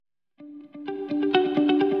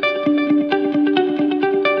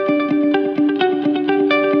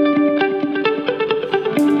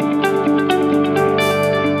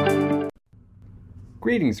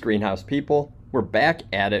Greetings, greenhouse people. We're back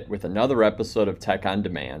at it with another episode of Tech on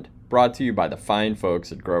Demand, brought to you by the fine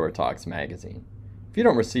folks at Grower Talks magazine. If you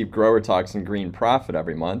don't receive Grower Talks and Green Profit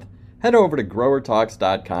every month, head over to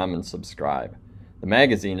growertalks.com and subscribe. The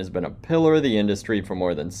magazine has been a pillar of the industry for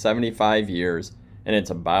more than 75 years, and it's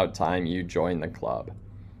about time you join the club.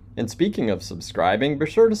 And speaking of subscribing, be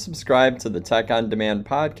sure to subscribe to the Tech on Demand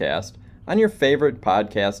podcast on your favorite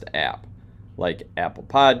podcast app, like Apple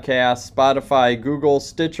Podcasts, Spotify, Google,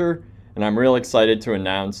 Stitcher, and I'm real excited to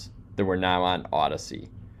announce that we're now on Odyssey.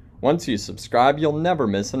 Once you subscribe, you'll never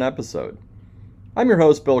miss an episode. I'm your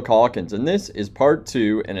host, Bill Calkins, and this is part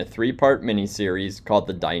 2 in a 3-part mini-series called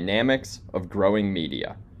The Dynamics of Growing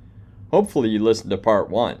Media. Hopefully you listened to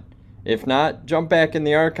part 1. If not, jump back in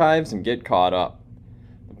the archives and get caught up.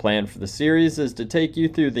 The plan for the series is to take you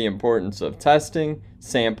through the importance of testing,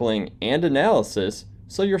 sampling, and analysis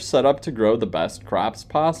so you're set up to grow the best crops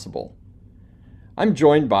possible. I'm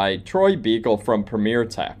joined by Troy Beekle from Premier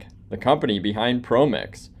Tech, the company behind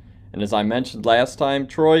ProMix. And as I mentioned last time,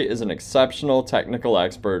 Troy is an exceptional technical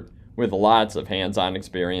expert with lots of hands-on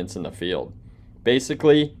experience in the field.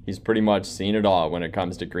 Basically, he's pretty much seen it all when it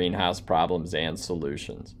comes to greenhouse problems and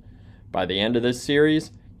solutions. By the end of this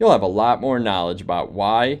series, you'll have a lot more knowledge about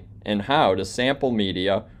why and how to sample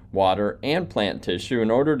media, water, and plant tissue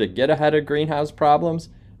in order to get ahead of greenhouse problems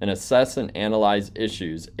and assess and analyze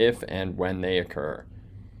issues if and when they occur.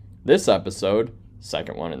 This episode,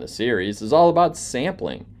 second one in the series, is all about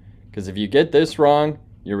sampling, because if you get this wrong,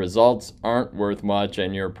 your results aren't worth much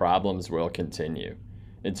and your problems will continue.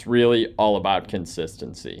 It's really all about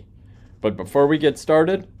consistency. But before we get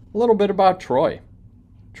started, a little bit about Troy.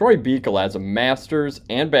 Troy Beekle has a master's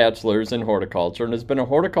and bachelor's in horticulture and has been a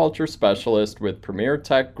horticulture specialist with Premier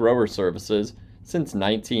Tech Grower Services since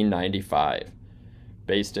 1995.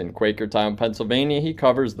 Based in Quakertown, Pennsylvania, he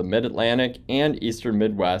covers the Mid-Atlantic and Eastern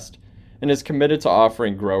Midwest and is committed to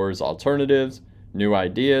offering growers alternatives, new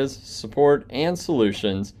ideas, support, and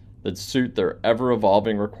solutions that suit their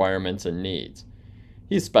ever-evolving requirements and needs.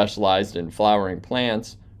 He's specialized in flowering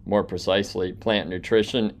plants, more precisely plant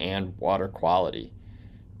nutrition and water quality.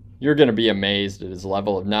 You're going to be amazed at his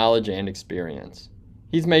level of knowledge and experience.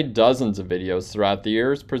 He's made dozens of videos throughout the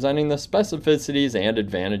years presenting the specificities and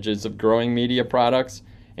advantages of growing media products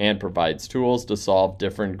and provides tools to solve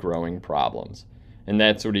different growing problems. And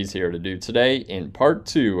that's what he's here to do today in part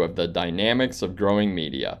 2 of the Dynamics of Growing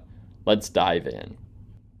Media. Let's dive in.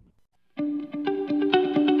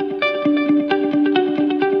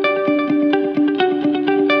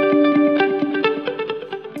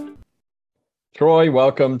 Troy,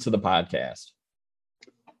 welcome to the podcast.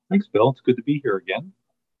 Thanks, Bill. It's good to be here again.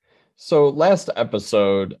 So last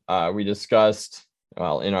episode, we discussed,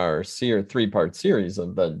 in our 3-part series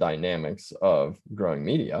of the Dynamics of Growing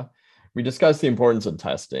Media, we discussed the importance of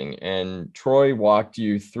testing, and Troy walked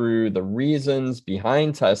you through the reasons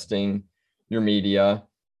behind testing your media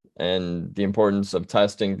and the importance of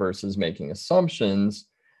testing versus making assumptions,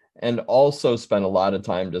 and also spent a lot of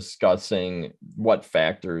time discussing what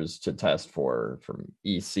factors to test for, from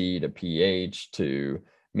EC to pH to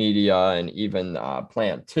media and even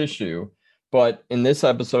plant tissue. But in this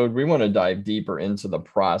episode, we want to dive deeper into the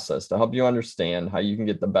process to help you understand how you can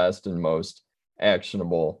get the best and most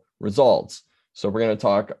actionable results. So we're going to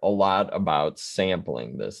talk a lot about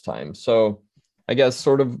sampling this time. So I guess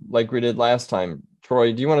sort of like we did last time,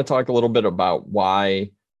 Troy, do you want to talk a little bit about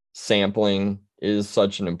why sampling is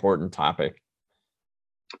such an important topic?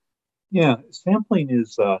 Yeah, sampling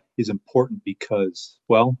is important because,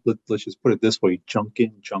 well, let's just put it this way: junk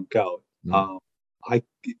in, junk out.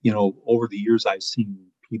 Over the years, I've seen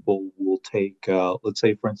people will take, let's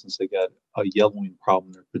say, for instance, they got a yellowing problem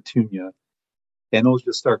in their petunia, and they'll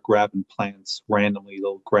just start grabbing plants randomly.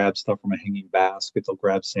 They'll grab stuff from a hanging basket. They'll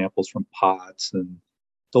grab samples from pots, and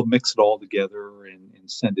they'll mix it all together and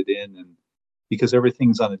send it in. And because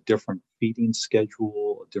everything's on a different feeding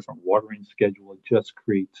schedule, a different watering schedule, it just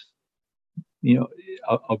creates,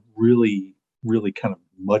 a really, really kind of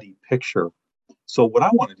muddy picture. So what I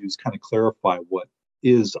want to do is kind of clarify what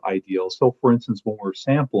is ideal. So for instance, when we're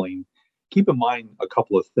sampling, keep in mind a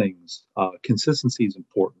couple of things. Consistency is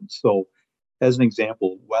important. So as an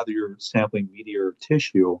example, whether you're sampling media or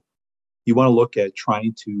tissue, you want to look at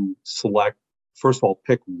trying to select, first of all,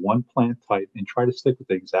 pick one plant type and try to stick with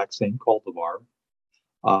the exact same cultivar.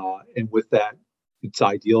 And with that, it's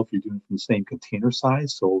ideal if you're doing it from the same container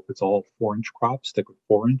size. So if it's all 4-inch crops, stick with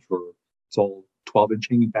 4-inch, or it's all 12-inch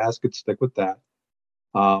hanging baskets, stick with that.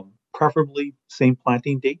 Preferably same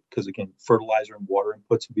planting date, because again, fertilizer and water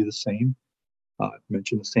inputs would be the same.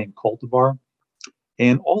 Mention the same cultivar.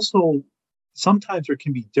 And also, sometimes there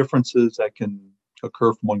can be differences that can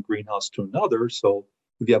occur from one greenhouse to another. So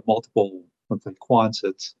if you have multiple, let's say,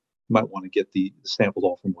 Quonsets, you might want to get the samples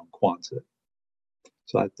all from one Quonset.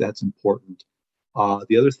 So that's important.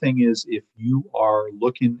 The other thing is if you are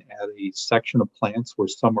looking at a section of plants where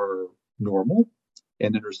some are normal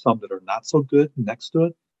and then there's some that are not so good next to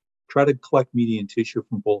it, try to collect media and tissue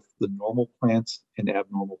from both the normal plants and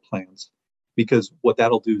abnormal plants. Because what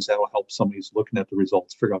that'll do is that'll help somebody who's looking at the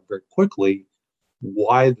results figure out very quickly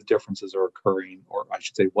why the differences are occurring, or I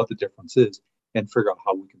should say what the difference is, and figure out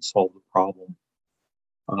how we can solve the problem.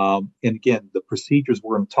 And again, the procedures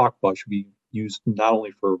we're going to talk about should be used not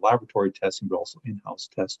only for laboratory testing, but also in-house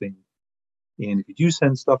testing. And if you do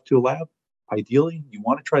send stuff to a lab, ideally, you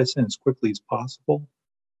want to try to send as quickly as possible.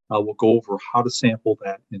 We'll go over how to sample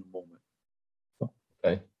that in a moment.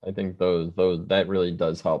 Okay, I think those that really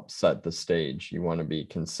does help set the stage. You want to be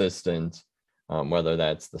consistent, whether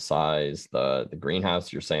that's the size, the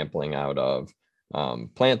greenhouse you're sampling out of,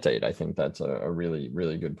 plant date. I think that's a really,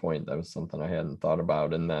 really good point. That was something I hadn't thought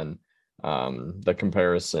about. And then the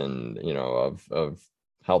comparison, of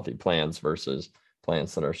healthy plants versus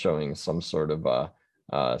plants that are showing some sort of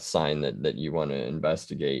a sign that you want to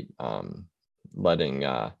investigate, letting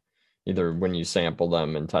either when you sample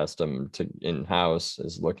them and test them to in-house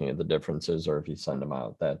is looking at the differences, or if you send them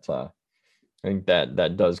out. That I think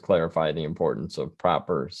that does clarify the importance of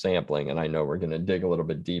proper sampling. And I know we're going to dig a little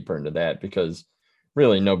bit deeper into that, because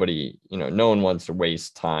really nobody, no one wants to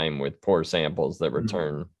waste time with poor samples that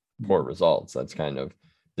return poor results. That's kind of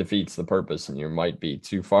defeats the purpose, and you might be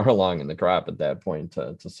too far along in the crop at that point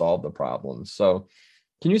to solve the problem. So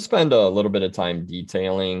can you spend a little bit of time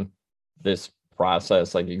detailing this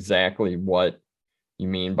process, like exactly what you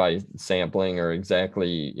mean by sampling, or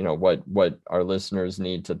exactly, what our listeners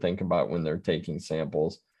need to think about when they're taking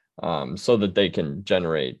samples, so that they can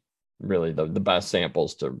generate really the best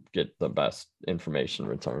samples to get the best information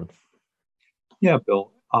returned? Yeah,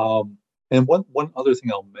 Bill. And one other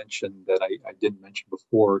thing I'll mention that I didn't mention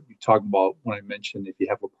before, you talked about when I mentioned if you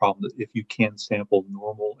have a problem, that if you can sample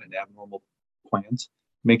normal and abnormal plants,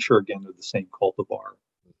 make sure again they're the same cultivar,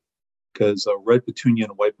 because red petunia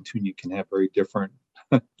and white petunia can have very different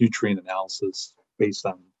nutrient analysis based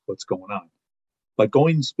on what's going on. But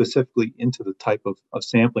going specifically into the type of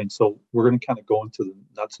sampling, so we're going to kind of go into the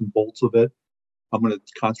nuts and bolts of it. I'm going to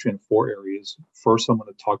concentrate on 4 areas. First, I'm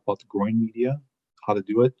going to talk about the growing media, how to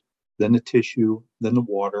do it, then the tissue, then the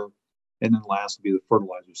water, and then last will be the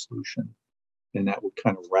fertilizer solution. And that would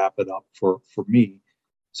kind of wrap it up for me.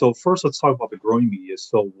 So first, let's talk about the growing media.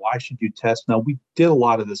 So why should you test? Now, we did a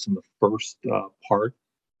lot of this in the first part.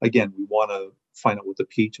 Again, we want to find out what the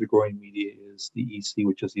pH of the growing media is, the EC,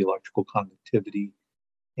 which is the electrical conductivity,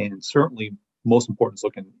 and certainly most important is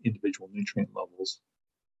looking at individual nutrient levels.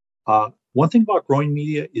 One thing about growing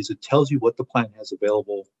media is it tells you what the plant has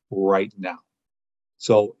available right now.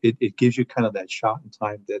 So it gives you kind of that shot in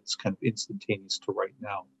time that's kind of instantaneous to right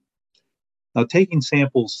now. Now, taking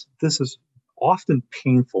samples, this is often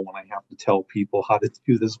painful when I have to tell people how to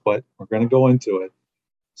do this, but we're going to go into it.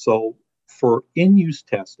 So for in-use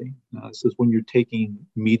testing, this is when you're taking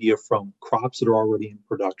media from crops that are already in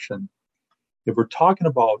production. If we're talking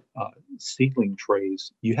about seedling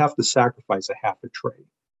trays, you have to sacrifice a half a tray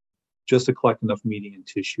just to collect enough media and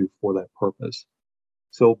tissue for that purpose.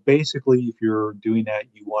 So basically, if you're doing that,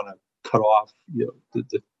 you want to cut off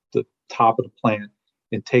the top of the plant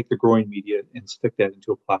and take the growing media and stick that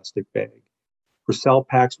into a plastic bag. For cell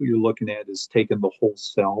packs, what you're looking at is taking the whole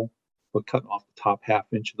cell, but cutting off the top half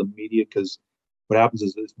inch of the media, because what happens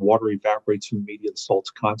is water evaporates from the media, the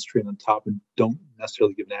salt's concentrated on top and don't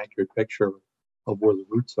necessarily give an accurate picture of where the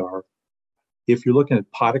roots are. If you're looking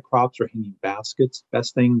at potted crops or hanging baskets,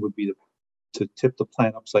 best thing would be to tip the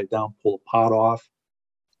plant upside down, pull the pot off,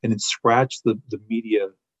 and then scratch the media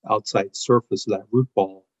outside surface of that root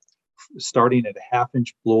ball, starting at a half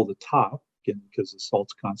inch below the top, again, because the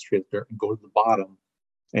salt's concentrated there, and go to the bottom.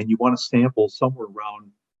 And you want to sample somewhere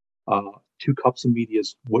around 2 cups of media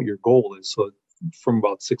is what your goal is. So from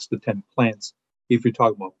about 6 to 10 plants, if you're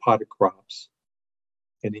talking about potted crops.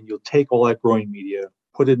 And then you'll take all that growing media,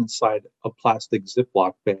 put it inside a plastic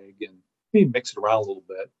Ziploc bag, and maybe mix it around a little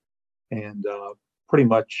bit. And pretty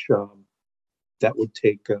much that would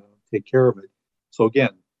take care of it. So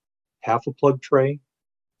again, half a plug tray,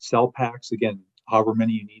 cell packs, again, however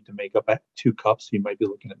many you need to make up at 2 cups. You might be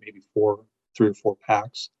looking at maybe 3 or 4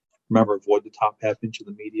 packs. Remember, avoid the top half inch of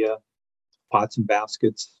the media. Pots and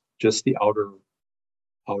baskets, just the outer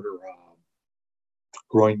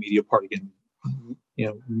growing media part, again,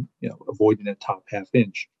 avoiding that top half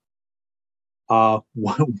inch.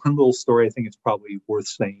 One little story I think it's probably worth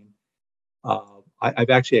saying. I've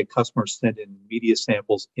actually had customers send in media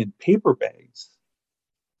samples in paper bags.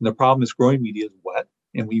 And the problem is growing media is wet.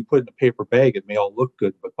 And when you put it in a paper bag, it may all look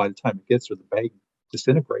good, but by the time it gets there, the bag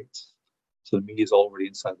disintegrates. So the media is already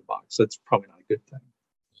inside the box. That's probably not a good thing.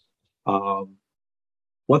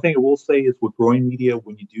 One thing I will say is with growing media,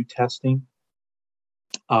 when you do testing,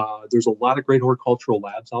 there's a lot of great horticultural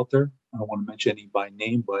labs out there. I don't want to mention any by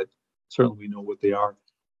name, but certainly we know what they are.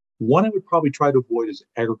 One I would probably try to avoid is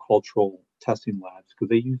agricultural testing labs because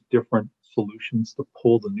they use different solutions to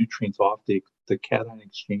pull the nutrients off the cation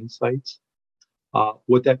exchange sites.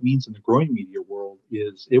 What that means in the growing media world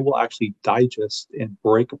is it will actually digest and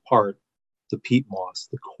break apart the peat moss,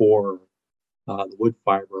 the core, the wood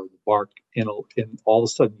fiber, the bark, and all of a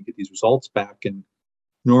sudden you get these results back. And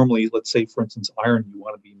normally, let's say, for instance, iron, you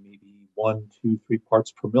want to be maybe 1, 2, 3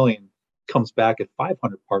 parts per million, comes back at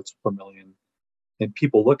 500 parts per million. And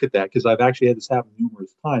people look at that because I've actually had this happen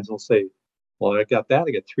numerous times. They'll say, well, I got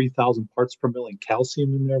 3,000 parts per million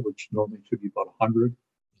calcium in there, which normally should be about 100.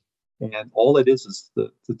 And all it is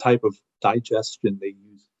the type of digestion they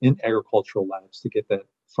use in agricultural labs to get that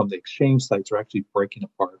from the exchange sites are actually breaking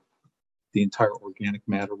apart the entire organic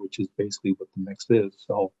matter, which is basically what the mix is.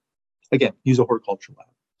 So again, use a horticultural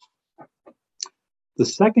lab. The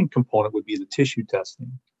second component would be the tissue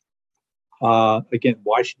testing. Again,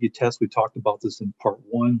 why should you test? We talked about this in part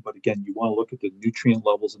 1, but again, you want to look at the nutrient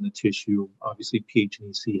levels in the tissue. Obviously, pH and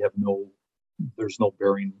EC there's no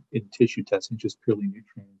bearing in tissue testing, just purely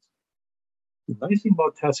nutrients. The nice thing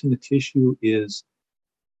about testing the tissue is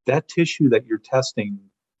that tissue that you're testing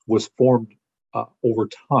was formed over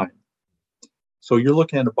time. So you're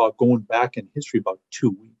looking at about going back in history about 2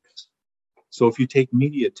 weeks. So if you take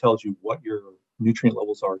media, it tells you what your nutrient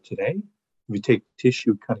levels are today. If you take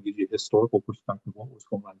tissue, it kind of gives you a historical perspective of what was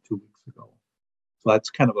going on 2 weeks ago. So that's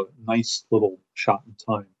kind of a nice little shot in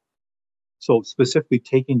time. So specifically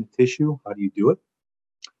taking the tissue, how do you do it?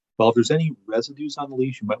 Well, if there's any residues on the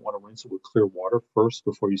leaves, you might want to rinse it with clear water first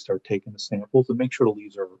before you start taking the samples and make sure the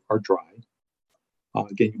leaves are dry.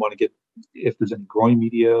 Again, you want to get, if there's any growing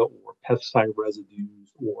media or pesticide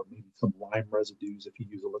residues or maybe some lime residues, if you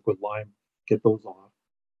use a liquid lime, get those off.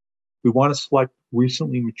 We want to select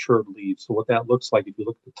recently matured leaves. So what that looks like, if you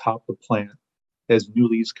look at the top of the plant, as new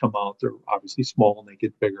leaves come out, they're obviously small and they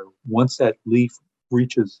get bigger. Once that leaf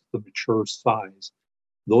reaches the mature size,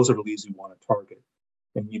 those are the leaves you want to target.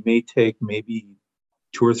 And you may take maybe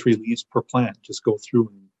 2 or 3 leaves per plant, just go through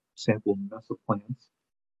and sample a mess of plants.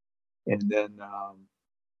 And then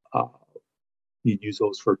you use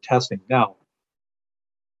those for testing. Now,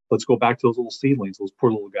 let's go back to those little seedlings, those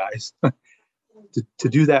poor little guys. To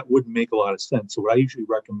do that wouldn't make a lot of sense. So what I usually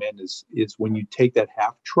recommend is when you take that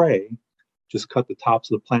half tray, just cut the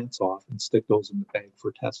tops of the plants off and stick those in the bag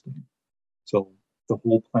for testing. So the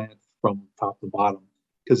whole plant from top to bottom,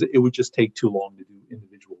 because it would just take too long to do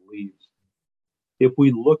individual leaves. If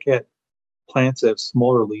we look at plants that have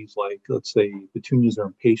smaller leaves, like let's say petunias or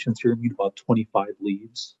impatiens, you're going to need about 25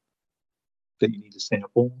 leaves that you need to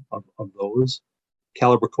sample of those.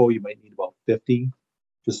 Calibrachoa, you might need about 50,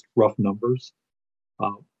 just rough numbers.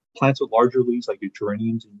 Plants with larger leaves, like your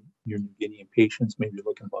geraniums and your New Guinea impatiens, maybe you're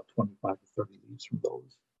looking at about 25 to 30 leaves from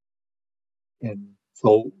those. And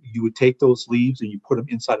so you would take those leaves and you put them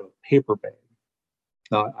inside of a paper bag.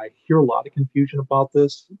 Now, I hear a lot of confusion about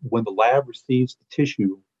this. When the lab receives the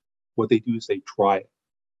tissue, what they do is they dry it.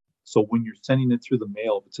 So when you're sending it through the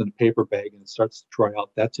mail, if it's in a paper bag and it starts to dry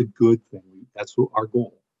out, that's a good thing. That's our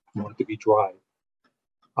goal. We want it to be dry.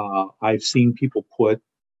 I've seen people put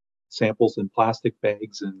samples in plastic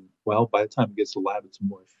bags, and well, by the time it gets to the lab, it's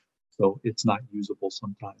mush. So it's not usable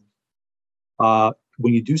sometimes.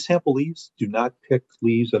 When you do sample leaves, do not pick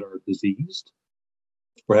leaves that are diseased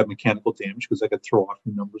or have mechanical damage because that could throw off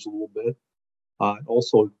your numbers a little bit.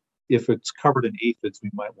 Also, if it's covered in aphids, we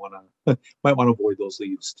might want to avoid those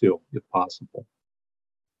leaves too, if possible.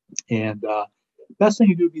 And best thing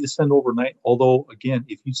to do would be to send overnight. Although, again,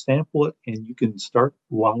 if you sample it and you can start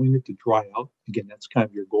allowing it to dry out, again, that's kind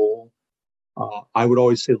of your goal. I would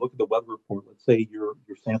always say, look at the weather report. Let's say you're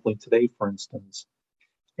sampling today, for instance,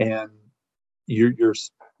 and you're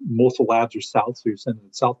most of the labs are south, so you're sending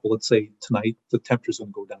it south. But let's say tonight the temperature is going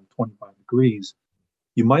to go down 25 degrees.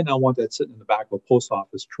 You might not want that sitting in the back of a post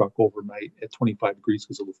office truck overnight at 25 degrees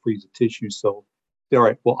because it'll freeze the tissue. So, all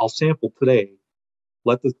right, well, I'll sample today,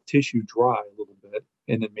 let the tissue dry a little bit,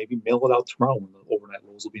 and then maybe mail it out tomorrow when the overnight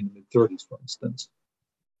lows will be in the mid-30s, for instance.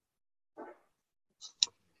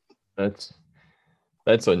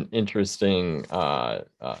 That's an interesting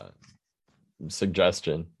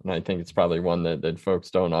suggestion, and I think it's probably one that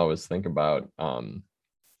folks don't always think about. And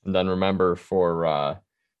then remember for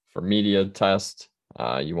media test,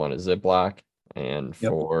 you want a Ziploc, and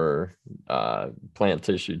Yep. for plant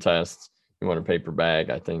tissue tests, you want a paper bag,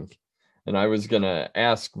 I think. And I was gonna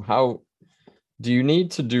ask, how do you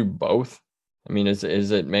need to do both? I mean, is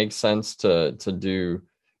it make sense to do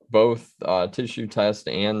both tissue test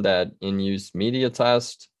and that in-use media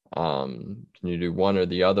test? Can you do one or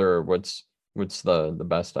the other, or what's the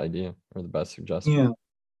best idea or the best suggestion? Yeah.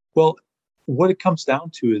 Well, what it comes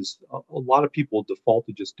down to is a lot of people default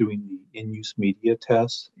to just doing the in-use media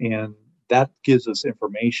tests, and that gives us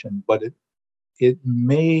information. But it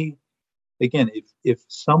may, again, if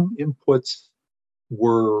some inputs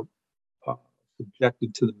were uh,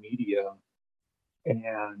 subjected to the media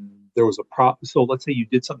and there was a problem, so let's say you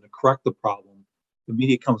did something to correct the problem, the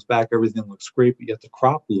media comes back, everything looks great, but yet the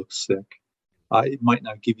crop looks sick. It might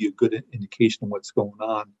not give you a good indication of what's going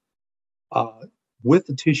on. Uh, with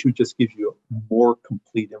the tissue, it just gives you more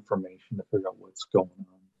complete information to figure out what's going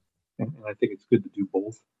on. And I think it's good to do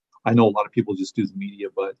both. I know a lot of people just do the media,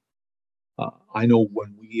 but I know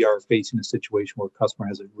when we are facing a situation where a customer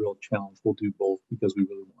has a real challenge, we'll do both because we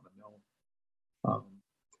really want to know. Um,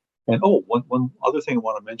 and oh, one other thing I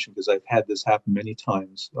want to mention, because I've had this happen many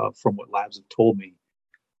times from what labs have told me,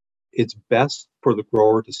 it's best for the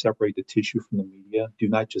grower to separate the tissue from the media. Do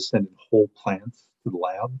not just send in whole plants to the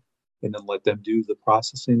lab and then let them do the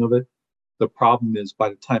processing of it. The problem is by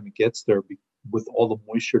the time it gets there, with all the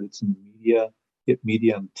moisture that's in the media, get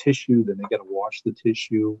media on tissue, then they got to wash the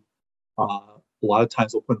tissue. A lot of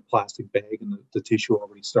times they'll put in a plastic bag and the tissue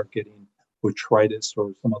already start getting botrytis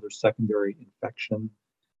or some other secondary infection.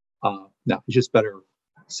 No, it's just better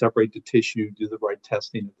separate the tissue, do the right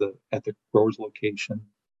testing at the grower's location,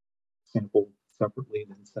 sample separately,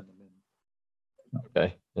 and then send them in.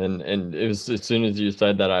 Okay. And it was, as soon as you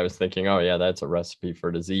said that, I was thinking, oh yeah, that's a recipe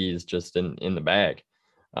for disease just in the bag.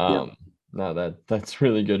 Yeah. No, that's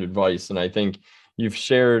really good advice. And I think you've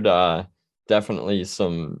shared definitely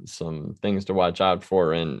some things to watch out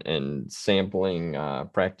for and sampling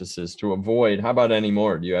practices to avoid. How about any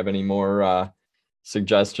more? Do you have any more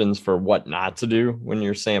suggestions for what not to do when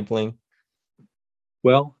you're sampling?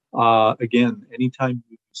 Well, again, anytime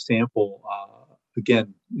you sample,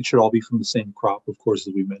 again, it should all be from the same crop, of course,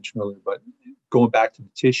 as we mentioned earlier. But going back to the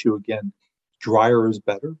tissue again, drier is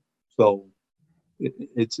better. So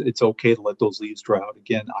it's okay to let those leaves dry out.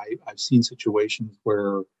 Again, I've seen situations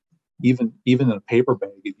where even in a paper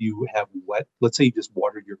bag, if you have wet, let's say you just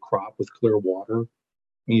watered your crop with clear water,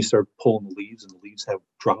 and you start pulling the leaves, and the leaves have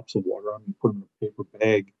drops of water on them, you put them in a paper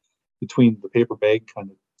bag. Between the paper bag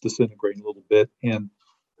kind of disintegrating a little bit and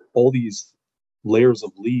all these layers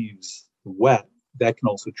of leaves wet, that can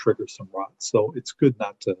also trigger some rot. So it's good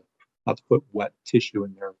not to put wet tissue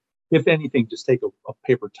in there. If anything, just take a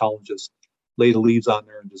paper towel and just lay the leaves on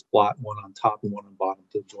there and just blot one on top and one on bottom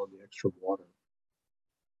to absorb the extra water.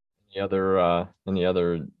 Any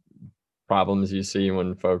other problems you see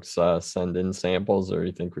when folks send in samples, or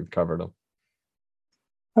you think we've covered them?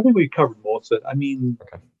 I think we covered most of it. I mean,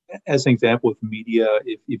 Okay. as an example with media,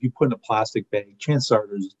 if you put in a plastic bag, chances are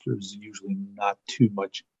there's usually not too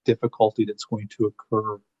much difficulty that's going to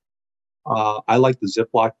occur. I like the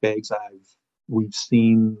Ziploc bags. We've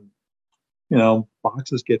seen,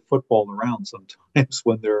 boxes get footballed around sometimes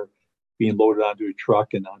when they're being loaded onto a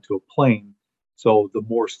truck and onto a plane. So the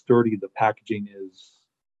more sturdy the packaging is,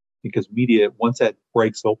 because media, once that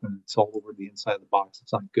breaks open, it's all over the inside of the box.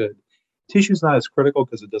 It's not good. Tissue's not as critical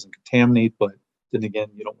because it doesn't contaminate, but then again,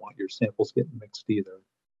 you don't want your samples getting mixed either.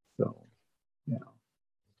 So, yeah.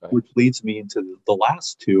 Okay. Which leads me into the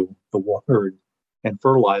last two, the water and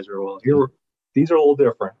fertilizer. Well, these are a little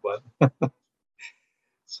different, but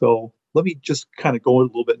so let me just kind of go a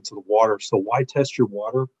little bit into the water. So why test your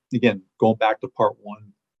water? Again, going back to part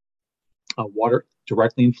one, water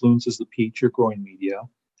directly influences the pH of your growing media,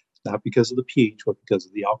 not because of the pH, but because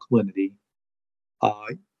of the alkalinity.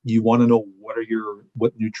 Uh, you want to know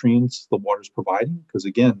what nutrients the water's providing, because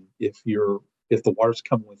again, if the water's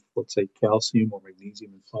coming with, let's say, calcium or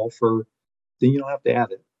magnesium and sulfur, then you don't have to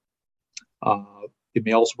add it. It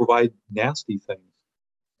may also provide nasty things,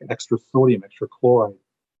 extra sodium, extra chloride.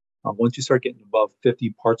 Once you start getting above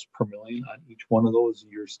 50 parts per million on each one of those,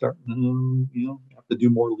 you're starting to, have to do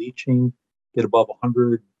more leaching. Get above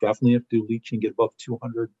 100, definitely have to do leaching. Get above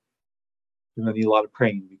 200, you're going to need a lot of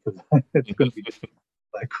praying because it's going to be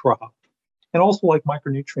that crop. And also like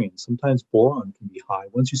micronutrients, sometimes boron can be high.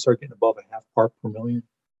 Once you start getting above a half part per million,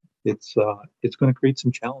 it's going to create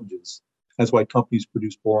some challenges. That's why companies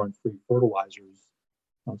produce boron-free fertilizers,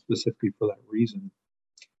 specifically for that reason.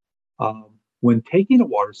 When taking a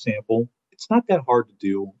water sample, it's not that hard to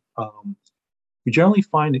do. We generally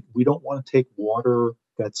find that we don't want to take water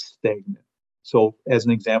that's stagnant. So as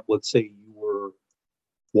an example, let's say you were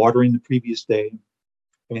watering the previous day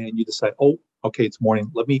and you decide, oh, okay, it's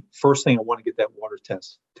morning. First thing I want to get that water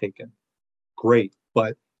test taken. Great.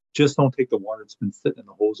 But just don't take the water that's been sitting in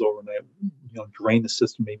the hose overnight. Drain the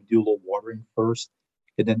system, maybe do a little watering first,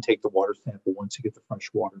 and then take the water sample once you get the fresh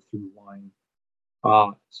water through the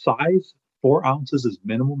line. Size, 4 ounces is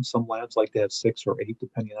minimum. Some labs like to have 6 or 8,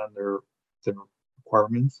 depending on their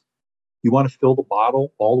requirements. You want to fill the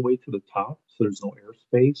bottle all the way to the top so there's no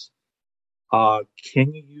airspace.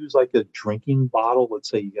 Can you use like a drinking bottle? Let's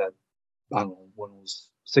say you got, I don't know, one of those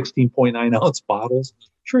 16.9 ounce bottles.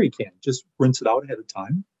 Sure, you can. Just rinse it out ahead of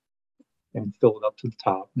time and fill it up to the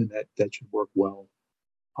top, and that should work well.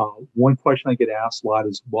 One question I get asked a lot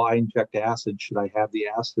is, why inject acid? Should I have the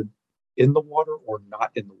acid in the water or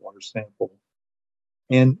not in the water sample?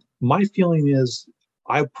 And my feeling is,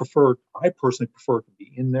 I personally prefer it to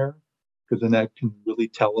be in there, because then that can really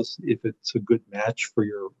tell us if it's a good match for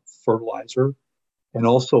your fertilizer. And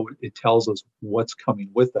also it tells us what's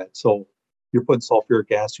coming with that. So you're putting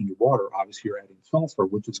sulfuric acid in your water, obviously you're adding sulfur,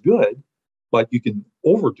 which is good, but you can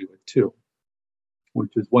overdo it too,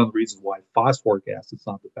 which is one of the reasons why phosphoric acid is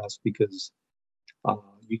not the best, because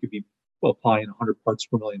you could be applying 100 parts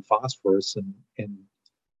per million phosphorus and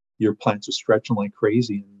your plants are stretching like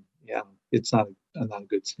crazy. And yeah, it's not a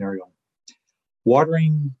good scenario.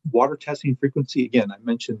 Water testing frequency. Again, I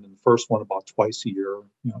mentioned in the first one about twice a year,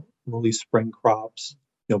 early spring crops,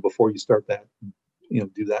 before you start that,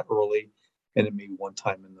 do that early, and it may be one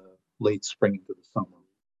time in the late spring into the summer.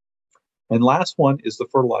 And last one is the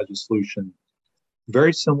fertilizer solution.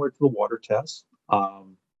 Very similar to the water test.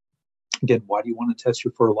 Again, why do you want to test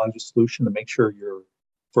your fertilizer solution? To make sure your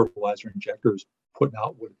fertilizer injector is putting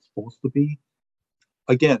out what it's supposed to be.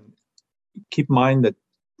 Again, keep in mind that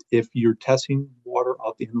if you're testing water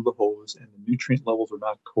out the end of the hose and the nutrient levels are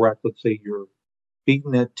not correct, let's say you're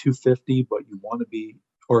feeding at 250, but you want to be,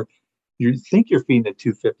 or you think you're feeding at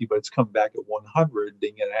 250, but it's coming back at 100,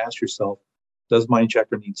 then you got to ask yourself, does my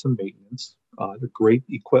injector need some maintenance? They're great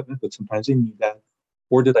equipment, but sometimes they need that.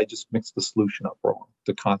 Or did I just mix the solution up wrong,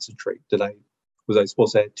 the concentrate? Was I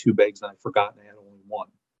supposed to add 2 bags and I forgot and I had only 1?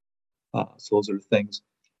 So those are the things.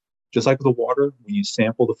 Just like with the water, when you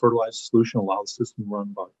sample the fertilizer solution, allow the system to run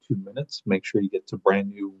about 2 minutes. Make sure you get to brand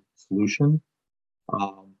new solution.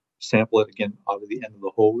 Sample it again out of the end of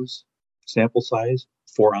the hose. Sample size,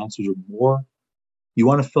 4 ounces or more. You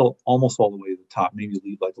want to fill it almost all the way to the top. Maybe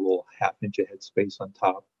leave like a little half-inch of head space on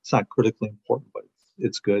top. It's not critically important, but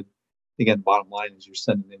it's good. Again, bottom line is you're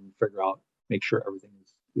sending in, figure out, make sure everything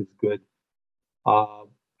is good.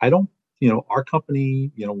 I don't, our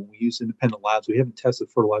company, when we use independent labs, we haven't tested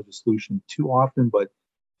fertilizer solution too often, but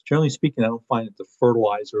generally speaking, I don't find that the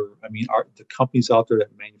fertilizer, the companies out there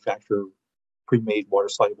that manufacture pre-made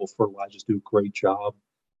water-soluble fertilizers do a great job.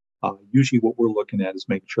 Usually what we're looking at is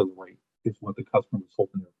making sure the rate is what the customer is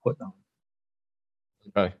hoping they're putting on.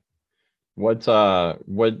 Okay.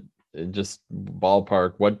 What just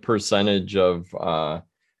ballpark, what percentage of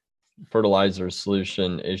fertilizer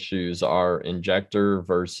solution issues are injector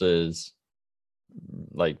versus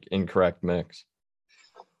like incorrect mix?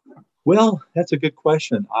 Well, that's a good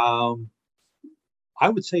question. I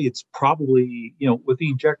would say it's probably, with the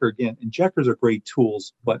injector, again, injectors are great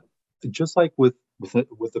tools, but just like with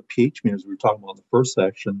the pH meters we were talking about in the first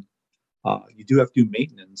section, you do have to do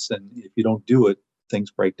maintenance. And if you don't do it, things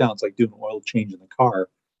break down. It's like doing an oil change in the car.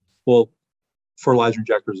 Well, fertilizer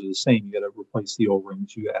injectors are the same. You got to replace the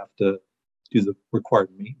O-rings. You have to do the required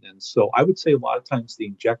maintenance. So I would say a lot of times the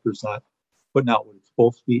injector's not putting out what it's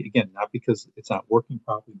supposed to be. Again, not because it's not working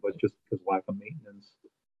properly, but just because of lack of maintenance.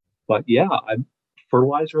 But yeah,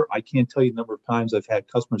 fertilizer, I can't tell you the number of times I've had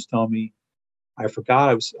customers tell me, I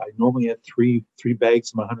forgot I normally had three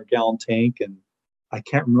bags in my 100-gallon tank, and I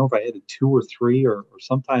can't remember if I added 2 or 3, or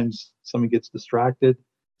sometimes someone gets distracted.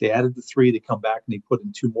 They added the 3, they come back and they put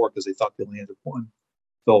in 2 more because they thought they only added 1.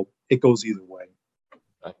 So it goes either way.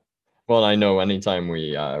 Well, I know anytime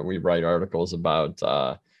we write articles about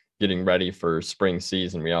getting ready for spring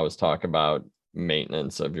season, we always talk about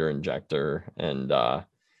maintenance of your injector. And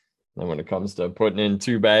then when it comes to putting in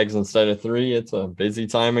 2 bags instead of 3, it's a busy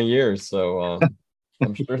time of year. So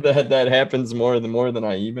I'm sure that happens more than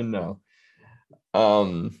I even know.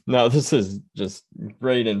 Now this is just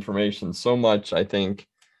great information. So much, I think,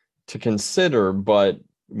 to consider, but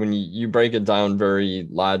when you break it down very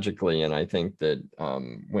logically, and I think that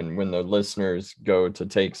when the listeners go to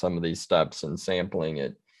take some of these steps and sampling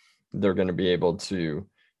it, they're going to be able to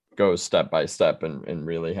go step by step and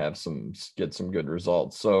really get some good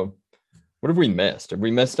results. So what have we missed? Have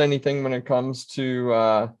we missed anything when it comes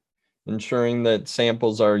to ensuring that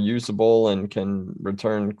samples are usable and can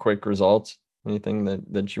return quick results? Anything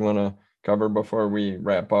that you want to cover before we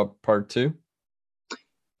wrap up part two?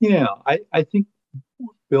 Yeah, I think,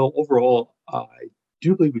 Bill, overall, I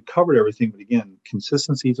do believe we covered everything, but again,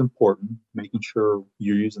 consistency is important, making sure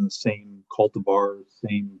you're using the same cultivar,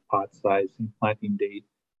 same pot size, same planting date.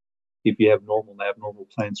 If you have normal and abnormal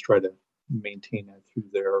plants, try to maintain that through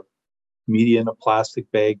there. Media in a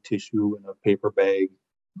plastic bag, tissue in a paper bag,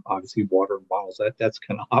 obviously water in bottles. That's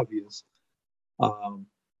kind of obvious. Um,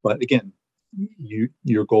 but again,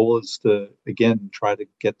 your goal is to again try to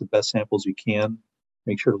get the best samples you can.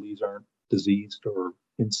 Make sure the leaves aren't diseased or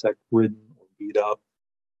insect ridden or beat up.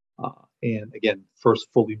 And again, first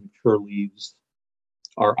fully mature leaves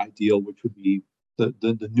are ideal, which would be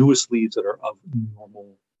the newest leaves that are of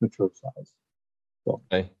normal mature size. So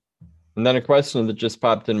Okay. And then a question that just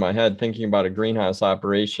popped in my head thinking about a greenhouse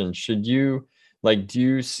operation. Should you do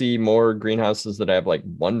you see more greenhouses that have like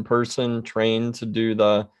one person trained to do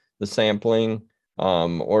the sampling?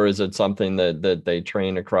 Or is it something that they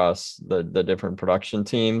train across the different production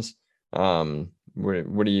teams?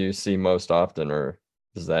 What do you see most often, or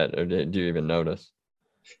or do you even notice?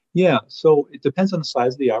 yeah, so it depends on the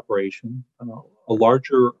size of the operation. A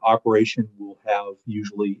larger operation will have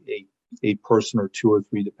usually a person or two or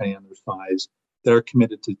three, depending on their size, that are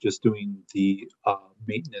committed to just doing the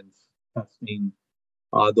maintenance testing.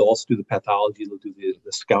 They'll also do the pathology. They'll do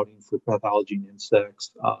the scouting for pathology and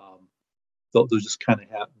insects. They'll just kind of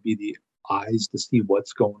have be the eyes to see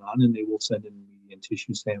what's going on, and they will send in media and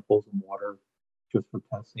tissue samples and water just for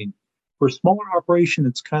testing. For a smaller operation,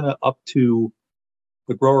 it's kind of up to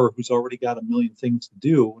the grower who's already got a million things to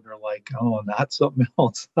do, and they're like, oh, not something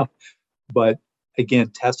else. But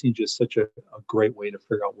again, testing is just such a great way to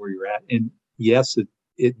figure out where you're at. And yes,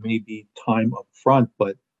 it may be time up front, but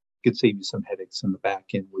it could save you some headaches in the back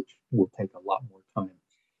end, which will take a lot more time.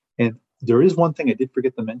 And there is one thing I did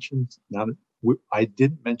forget to mention. Now, I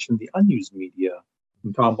didn't mention the unused media.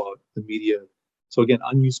 I'm talking about the media. So again,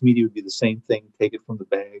 unused media would be the same thing. Take it from the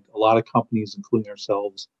bag. A lot of companies, including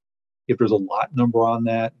ourselves, if there's a lot number on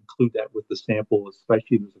that, include that with the sample,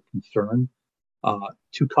 especially if there's a concern.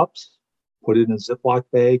 2 cups, put it in a Ziploc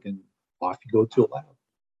bag, and off you go to a lab.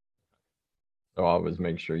 So always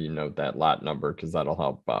make sure you note that lot number because that'll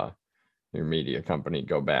help your media company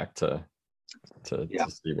go back Yeah. to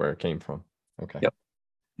see where it came from. Okay. Yep.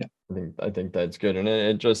 Yeah. I think that's good. And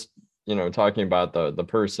it just, talking about the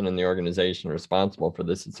person in the organization responsible for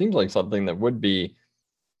this, it seems like something that would be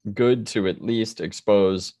good to at least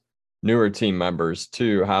expose newer team members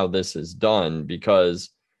to how this is done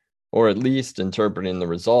or at least interpreting the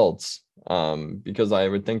results. Because I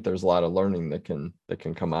would think there's a lot of learning that can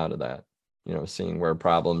come out of that, seeing where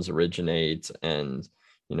problems originate and,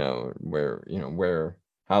 where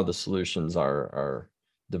how the solutions are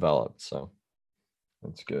developed. So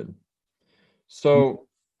that's good. So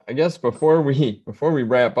I guess before we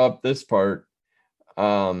wrap up this part,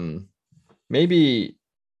 maybe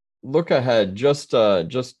look ahead just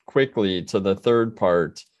quickly to the third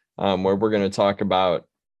part, where we're going to talk about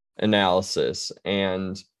analysis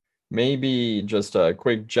and maybe just a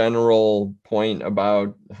quick general point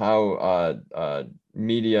about how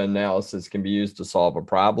media analysis can be used to solve a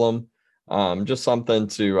problem. Just something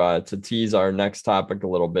to tease our next topic a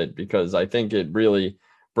little bit, because I think it really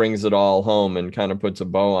brings it all home and kind of puts a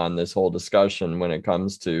bow on this whole discussion when it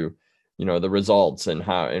comes to the results and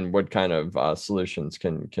how and what kind of solutions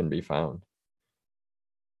can be found.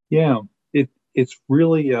 Yeah. It's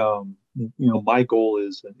really my goal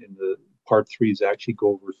is in the part three is actually go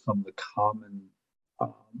over some of the common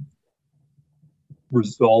um,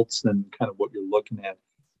 results and kind of what you're looking at.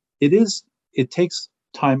 It takes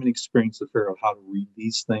time and experience to figure out how to read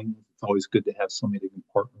these things. It's always good to have somebody that can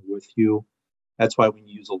partner with you. That's why when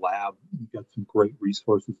you use a lab, you've got some great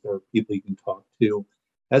resources there, people you can talk to.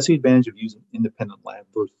 That's the advantage of using an independent lab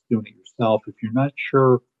versus doing it yourself. If you're not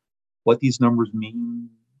sure what these numbers mean,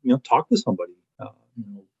 talk to somebody.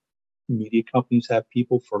 Media companies have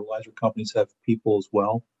people, fertilizer companies have people as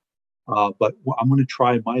well. But I'm going to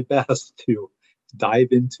try my best to dive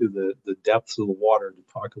into the depths of the water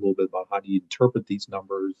to talk a little bit about how do you interpret these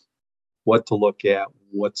numbers, what to look at,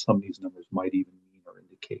 what some of these numbers might even mean or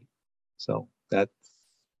indicate. So that's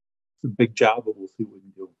a big job, but we'll see what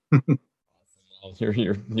we can do.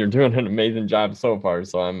 You're doing an amazing job so far,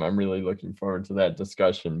 so I'm really looking forward to that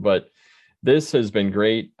discussion. But this has been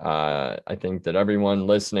great. I think that everyone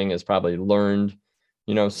listening has probably learned,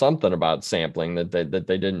 something about sampling that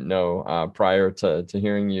they didn't know prior to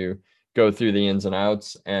hearing you go through the ins and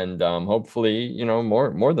outs, and hopefully,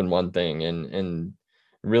 more than one thing. And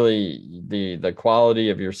really the quality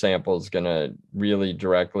of your sample is going to really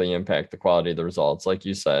directly impact the quality of the results. Like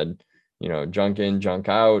you said, junk in, junk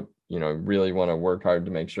out, really want to work hard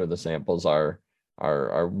to make sure the samples are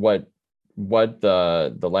what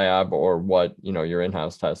the lab or what your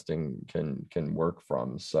in-house testing can work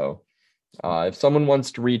from. So if someone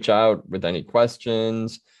wants to reach out with any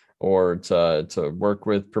questions or to work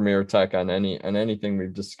with Premier Tech on anything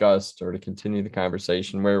we've discussed or to continue the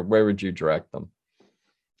conversation, where would you direct them?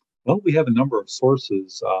 Well, we have a number of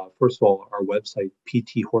sources. First of all, our website,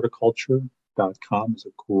 pthorticulture.com, is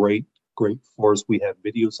a great source. We have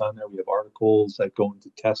videos on there. We have articles that go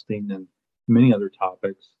into testing and many other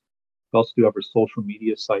topics. We also do have our social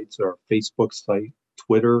media sites, our Facebook site,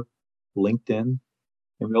 Twitter, LinkedIn,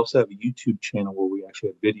 and we also have a YouTube channel where we actually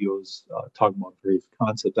have videos talking about various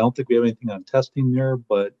concepts. I don't think we have anything on testing there,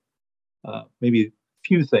 but maybe a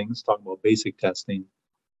few things talking about basic testing.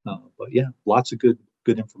 But yeah, lots of good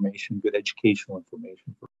information, good educational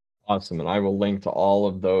information. Awesome. And I will link to all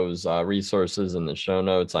of those resources in the show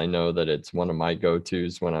notes. I know that it's one of my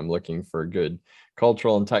go-tos when I'm looking for good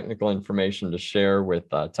cultural and technical information to share with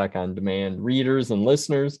Tech on Demand readers and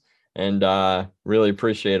listeners. And really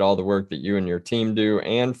appreciate all the work that you and your team do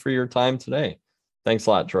and for your time today. Thanks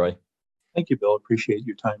a lot, Troy. Thank you, Bill. Appreciate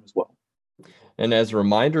your time as well. And as a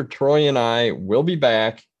reminder, Troy and I will be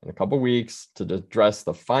back in a couple of weeks to address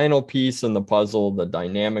the final piece in the puzzle, the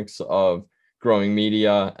dynamics of growing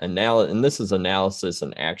media analysis. And this is analysis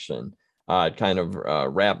and action. It kind of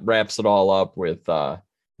wraps it all up with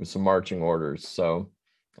some marching orders. So,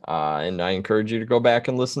 and I encourage you to go back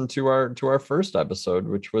and listen to our first episode,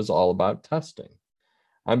 which was all about testing.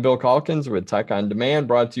 I'm Bill Calkins with Tech on Demand,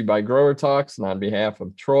 brought to you by Grower Talks, and on behalf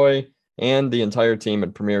of Troy and the entire team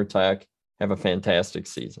at Premier Tech, have a fantastic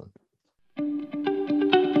season.